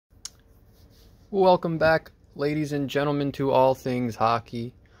Welcome back, ladies and gentlemen, to All Things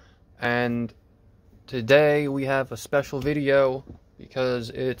Hockey. And today we have a special video because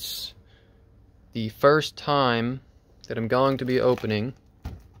it's the first time that I'm going to be opening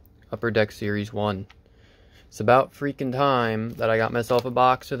Upper Deck Series 1. It's about freaking time that I got myself a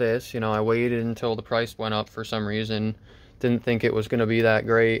box of this. You know, I waited until the price went up for some reason. Didn't think it was going to be that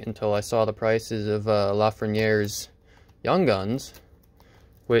great until I saw the prices of Lafreniere's Young Guns,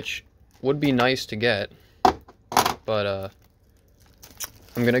 which would be nice to get, but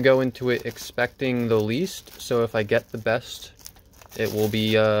I'm gonna go into it expecting the least, so if I get the best, it will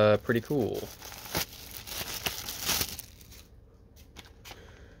be pretty cool.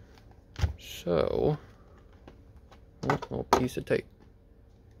 So, little piece of tape.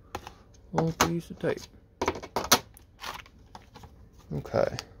 Little piece of tape.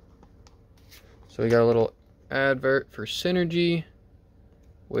 Okay. So we got a little advert for Synergy,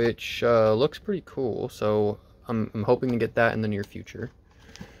 which looks pretty cool, so I'm hoping to get that in the near future,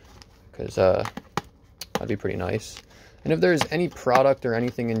 because that'd be pretty nice. And if there's any product or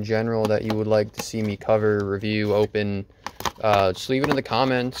anything in general that you would like to see me cover, review, open, just leave it in the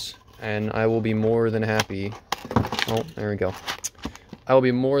comments, and I will be more than happy. Oh, there we go. I will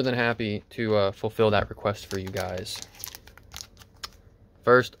be more than happy to fulfill that request for you guys.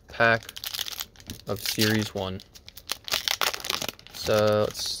 First pack of Series 1. So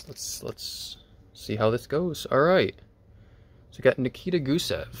let's see how this goes. All right. So we got Nikita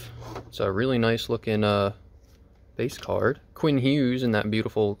Gusev. It's a really nice looking base card. Quinn Hughes in that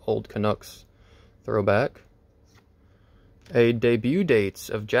beautiful old Canucks throwback. A debut dates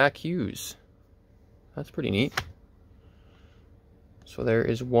of Jack Hughes. That's pretty neat. So there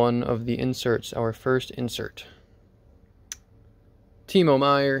is one of the inserts, our first insert. Timo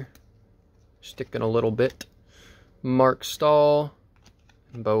Meier, sticking a little bit. Mark Stahl.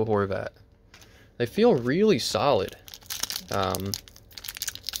 Bo Horvat. They feel really solid.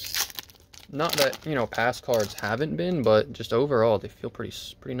 Not that, you know, past cards haven't been, but just overall they feel pretty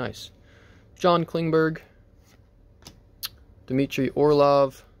nice. John Klingberg, Dmitry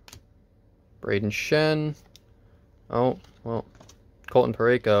Orlov, Braden Shen, oh, well, Colton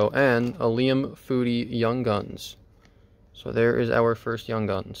Parayko, and a Liam Foudy Young Guns. So there is our first Young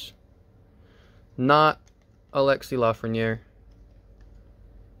Guns. Not Alexis Lafreniere,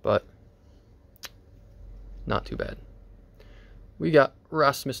 but not too bad. We got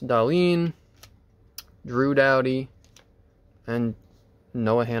Rasmus Dahlin, Drew Doughty, and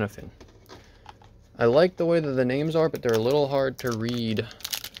Noah Hannafin. I like the way that the names are, but they're a little hard to read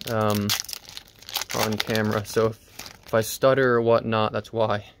on camera, so if I stutter or whatnot, that's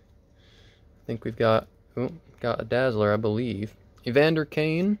why. I think we've got a Dazzler, I believe. Evander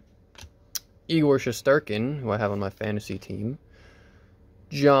Kane, Igor Shesterkin, who I have on my fantasy team,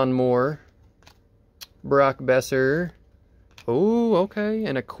 John Moore, Brock Besser, oh, okay,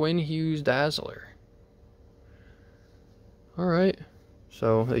 and a Quinn Hughes Dazzler. Alright,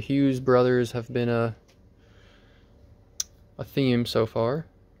 so the Hughes brothers have been a theme so far.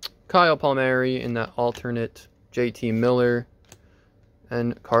 Kyle Palmieri in that alternate, JT Miller,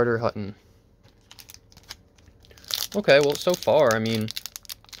 and Carter Hutton. Okay, well, so far, I mean,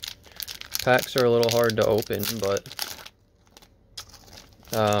 packs are a little hard to open, but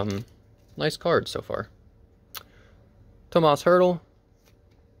nice cards so far. Tomas Hertl,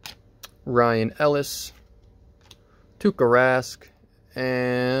 Ryan Ellis, Tuukka Rask,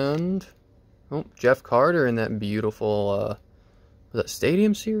 and Jeff Carter in that beautiful was that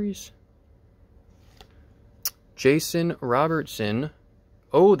Stadium Series? Jason Robertson.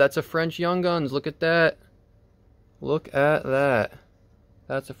 Oh, that's a French Young Guns. Look at that. Look at that.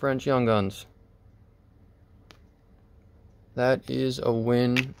 That's a French Young Guns. That is a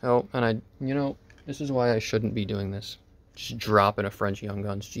win. Oh, and you know, this is why I shouldn't be doing this. Just dropping a French Young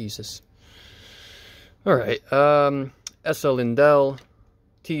Guns. Jesus. Alright. Esa Lindell,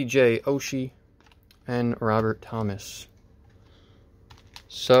 TJ Oshie, and Robert Thomas.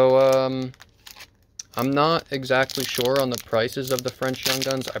 So, I'm not exactly sure on the prices of the French Young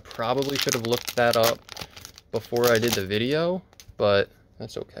Guns. I probably should have looked that up before I did the video, but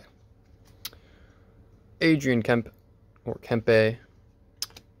that's okay. Adrian Kempe,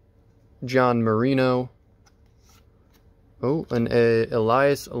 John Marino. Oh, an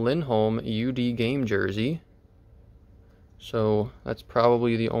Elias Lindholm UD game jersey. So that's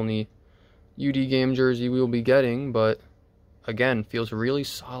probably the only UD game jersey we will be getting, but again, feels really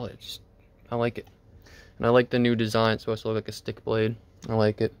solid. I like it. And I like the new design, so it's like a stick blade. I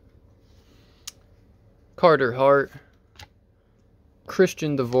like it. Carter Hart,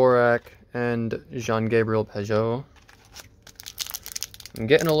 Christian Dvorak, and Jean-Gabriel Pageau. I'm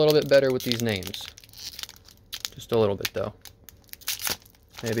getting a little bit better with these names. Just a little bit, though.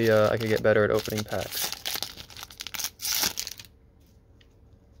 Maybe I could get better at opening packs.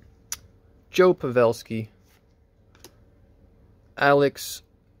 Joe Pavelski. Alex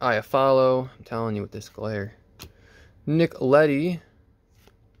Iafallo. I'm telling you with this glare. Nick Leddy.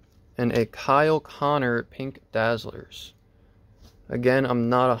 And a Kyle Connor Pink Dazzlers. Again, I'm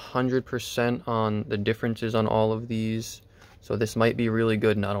not 100% on the differences on all of these. So this might be really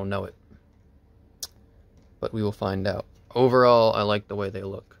good and I don't know it. But we will find out. Overall, I like the way they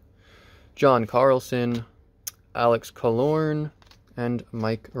look. John Carlson, Alex Killorn, and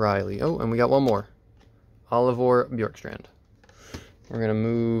Mike Riley. Oh, and we got one more. Oliver Bjorkstrand. We're going to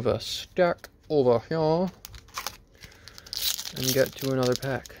move a stack over here and get to another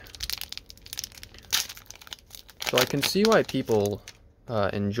pack. So I can see why people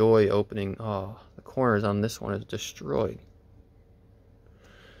enjoy opening. Oh, the corners on this one is destroyed.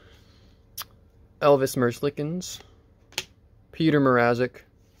 Elvis Merzlikins, Peter Mrazek,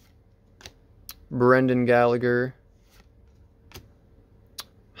 Brendan Gallagher,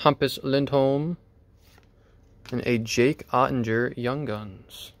 Hampus Lindholm, and a Jake Ottinger Young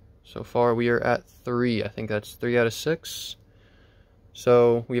Guns. So far we are at 3. I think that's 3 out of 6.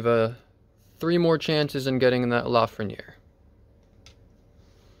 So we have 3 more chances in getting that Lafreniere.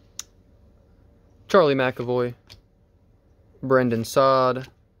 Charlie McAvoy, Brendan Saad,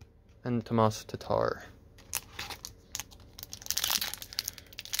 and Tomas Tatar.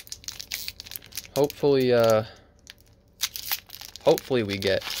 Hopefully we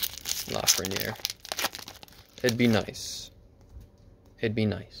get Lafreniere. It'd be nice. It'd be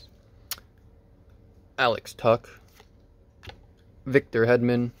nice. Alex Tuck, Victor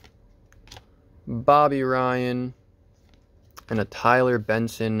Hedman, Bobby Ryan, and a Tyler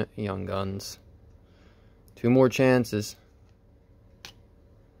Benson Young Guns. 2 more chances.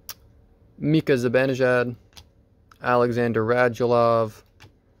 Mika Zibanejad, Alexander Radulov,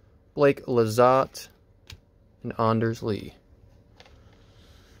 Blake Lizotte, and Anders Lee.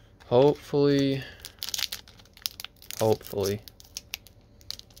 Hopefully.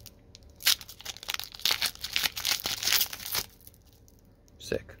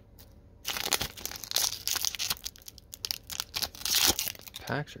 Sick.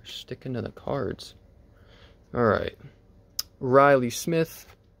 Packs are sticking to the cards. Alright. Riley Smith.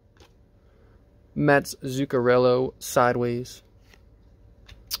 Mats Zuccarello, Sideways.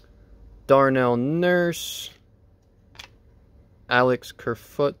 Darnell Nurse. Alex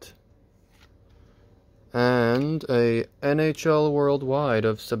Kerfoot. And a NHL Worldwide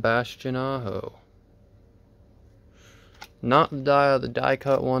of Sebastian Aho. Not the die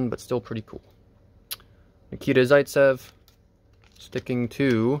cut one, but still pretty cool. Nikita Zaitsev. Sticking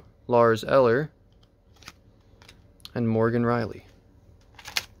to Lars Eller. And Morgan Riley.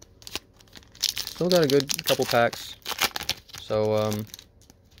 Still got a good couple packs. So,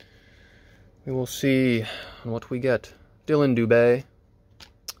 we will see what we get. Dylan Dubé.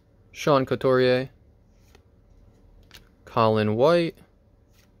 Sean Couturier. Colin White.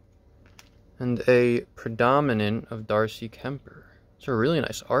 And a predominant of Darcy Kemper. It's a really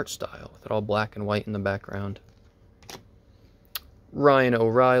nice art style with it all black and white in the background. Ryan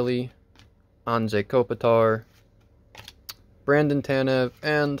O'Reilly. Anze Kopitar. Brandon Tanev,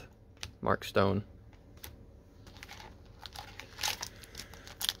 and Mark Stone.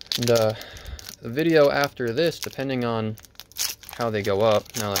 And the video after this, depending on how they go up,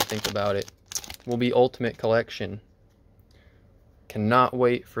 now that I think about it, will be Ultimate Collection. Cannot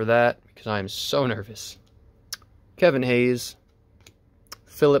wait for that because I am so nervous. Kevin Hayes,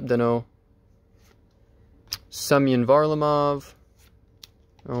 Philip Deneau, Semyon Varlamov.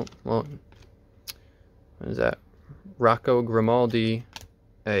 Oh, well, what is that? Rocco Grimaldi,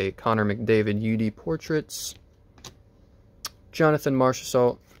 a Connor McDavid UD Portraits, Jonathan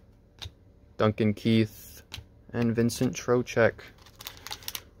Marchessault, Duncan Keith, and Vincent Trocheck.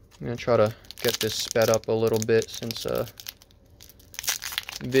 I'm going to try to get this sped up a little bit since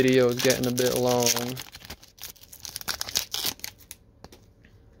video is getting a bit long.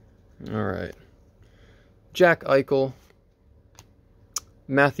 Alright. Jack Eichel,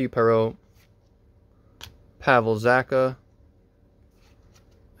 Matthew Perreault, Pavel Zacha,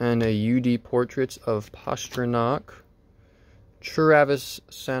 and a UD Portraits of Pastrnak, Travis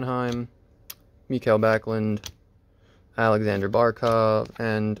Sanheim, Mikael Backlund, Alexander Barkov,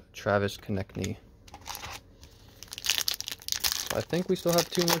 and Travis Konechny. So I think we still have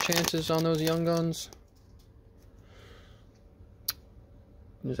 2 more chances on those Young Guns.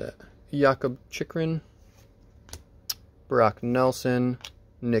 What is that? Jakob Chychrun, Brock Nelson,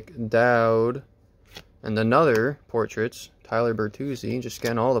 Nick Dowd, and another Portraits, Tyler Bertuzzi, just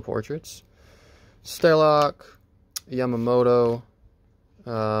getting all the portraits. Stellock, Yamamoto,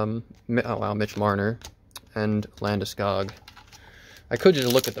 Mitch Marner, and Landeskog. I could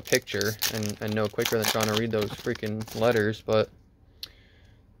just look at the picture and know quicker than trying to read those freaking letters, but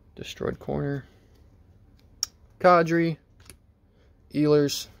Destroyed Corner. Kadri,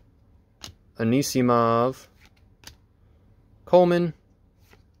 Ehlers, Anisimov, Coleman,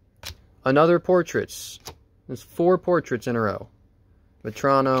 another portraits. There's 4 portraits in a row.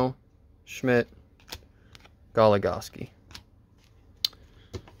 Vetrano, Schmidt, Goligoski.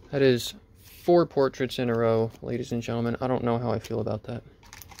 That is 4 portraits in a row, ladies and gentlemen. I don't know how I feel about that.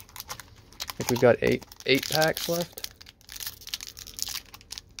 I think we've got eight packs left.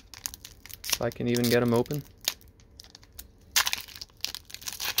 If I can even get them open.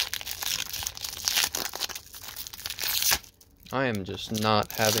 I am just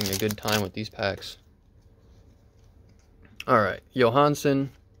not having a good time with these packs. Alright, Johansson,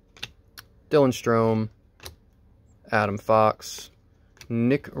 Dylan Strome, Adam Fox,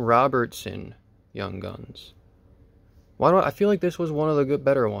 Nick Robertson, Young Guns. Why do I feel like this was one of the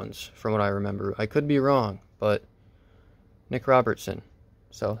better ones from what I remember. I could be wrong, but Nick Robertson.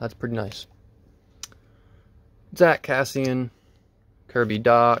 So that's pretty nice. Zach Cassian, Kirby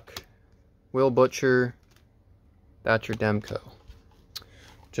Doc, Will Butcher, Thatcher Demko.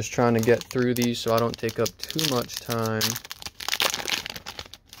 Just trying to get through these so I don't take up too much time.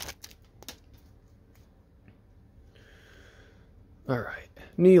 Alright.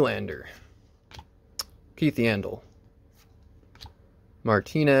 Nylander. Keith Yandel.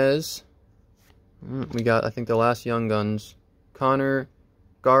 Martinez. We got, I think, the last Young Guns. Connor,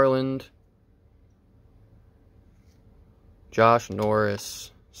 Garland, Josh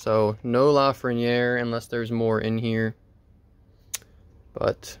Norris. So, no Lafreniere unless there's more in here.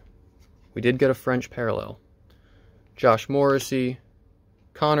 But we did get a French parallel. Josh Morrissey,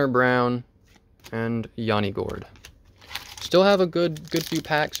 Connor Brown, and Yanni Gourde. Still have a good few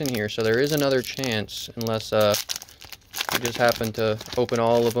packs in here, so there is another chance, unless we just happen to open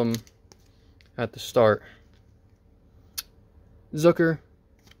all of them at the start. Zucker,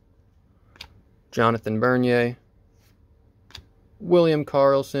 Jonathan Bernier, William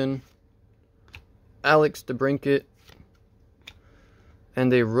Karlsson, Alex DeBrincat,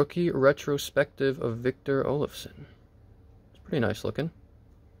 and a rookie retrospective of Victor Olofsson. It's pretty nice looking.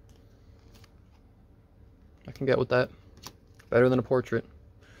 I can get with that. Better than a portrait.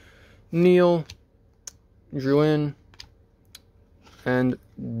 Neil, Drouin, and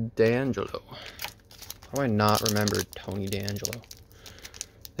D'Angelo. How do I not remember Tony D'Angelo?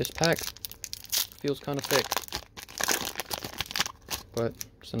 This pack feels kind of thick. But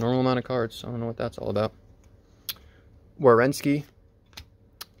it's a normal amount of cards, so I don't know what that's all about. Werenski,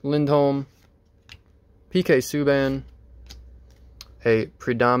 Lindholm, PK Subban, a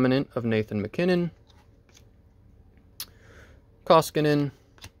predominant of Nathan MacKinnon, Koskinen,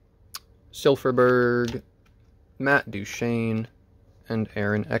 Silfverberg, Matt Duchene, and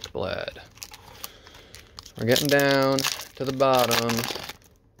Aaron Ekblad. So we're getting down to the bottom,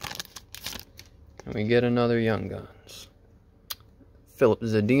 and we get another Young Guns. Philip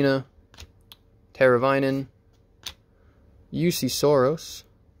Zadina, Teravainen, UC Soros.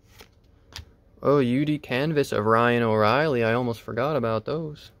 Oh, UD Canvas of Ryan O'Reilly. I almost forgot about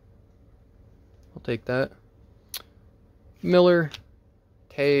those. I'll take that. Miller,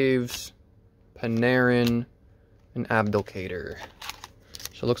 Taves, Panarin, and Abdelkader.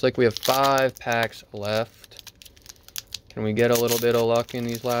 So it looks like we have 5 packs left. Can we get a little bit of luck in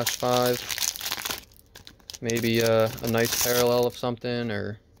these last 5? Maybe a nice parallel of something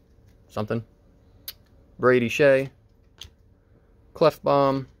or something. Brady Shea,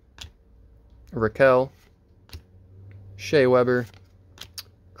 Clefbaum, Raquel, Shea Weber,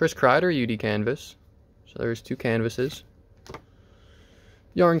 Chris Kreider, UD Canvas. So there's 2 canvases.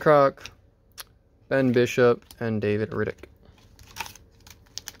 Yarncroc, Ben Bishop, and David Riddick.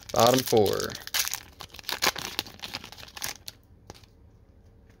 Bottom 4.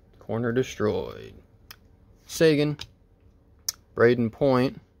 Corner destroyed. Sagan, Braden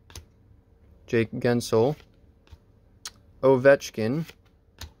Point, Jake Gensel, Ovechkin,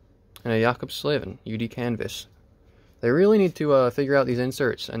 and a Jakob Slavin, UD Canvas. They really need to figure out these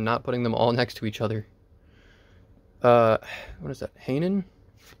inserts and not putting them all next to each other. What is that? Hainan,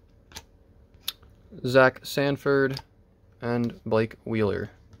 Zach Sanford, and Blake Wheeler.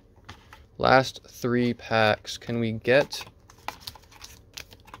 Last 3 packs. Can we get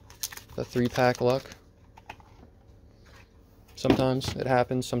the 3-pack luck? Sometimes it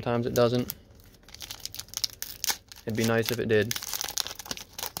happens, sometimes it doesn't. It'd be nice if it did.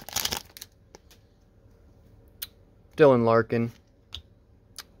 Dylan Larkin,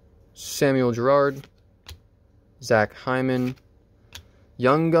 Samuel Girard, Zach Hyman,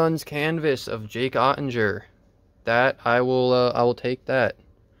 Young Guns canvas of Jake Ottinger. That I will take that.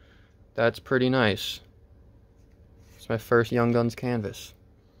 That's pretty nice. It's my first Young Guns canvas.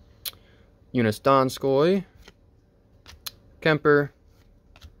 Joonas Donskoi, Kemper,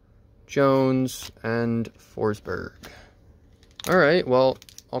 Jones, and Forsberg. Alright, well,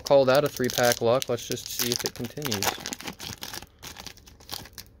 I'll call that a 3-pack luck. Let's just see if it continues.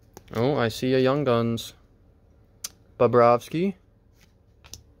 Oh, I see a Young Guns. Bobrovsky,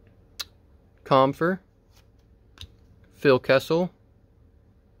 Comfer, Phil Kessel,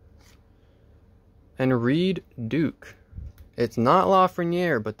 and Reed Duke. It's not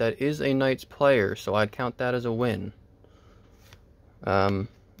Lafreniere, but that is a Knights player, so I'd count that as a win. I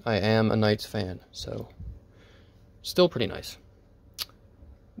am a Knights fan, so still pretty nice.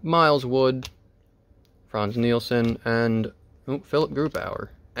 Miles Wood, Franz Nielsen, and Philip Grubauer,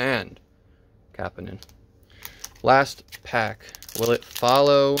 and Kapanen. Last pack. Will it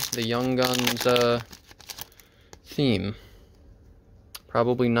follow the Young Guns theme?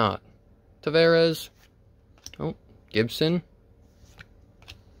 Probably not. Tavares. Oh, Gibson.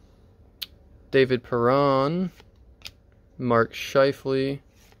 David Perron. Mark Scheifele.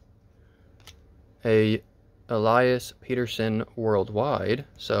 A Elias Peterson worldwide,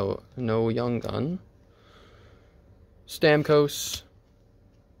 so no Young Gun. Stamkos.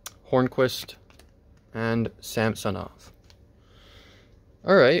 Hornquist. And Samsonov.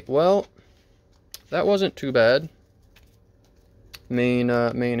 Alright, well, that wasn't too bad.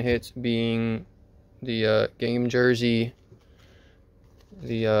 Main hits being the game jersey,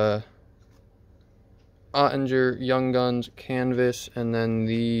 the Ottinger Young Guns canvas, and then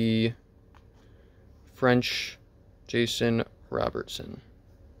the French Jason Robertson.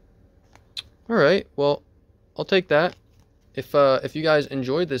 Alright, well, I'll take that. If you guys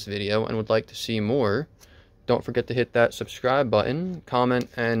enjoyed this video and would like to see more, don't forget to hit that subscribe button, comment,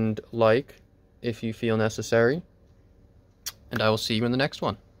 and like if you feel necessary. And I will see you in the next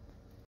one.